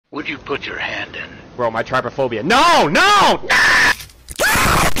Would you put your hand in? Bro, my trypophobia. No! No!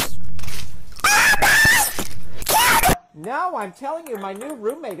 No, I'm telling you, my new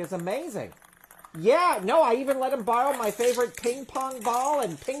roommate is amazing. Yeah, no, I even let him borrow my favorite ping pong ball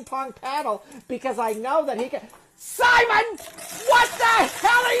and ping pong paddle because I know that he can... Simon! What the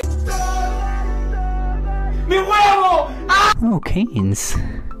hell are you... Mi huevo! Ah! Oh, canes.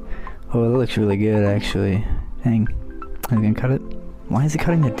 Oh, that looks really good, actually. Dang. Are you gonna cut it? Why is he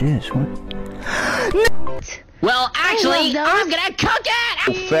cutting the dish? What? Well, actually, I'm gonna cook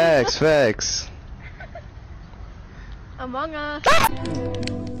it! Facts. Among Us.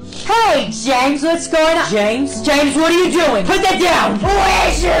 Hey, James, what's going on? James, what are you doing? Put that down!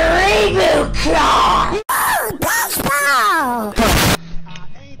 Where's your reboot car?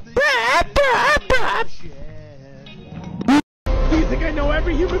 Do you think I know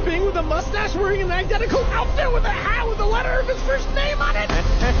every human being with a mustache wearing an identical outfit with a hat with the letter of his first name on it?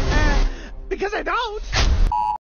 Because I don't.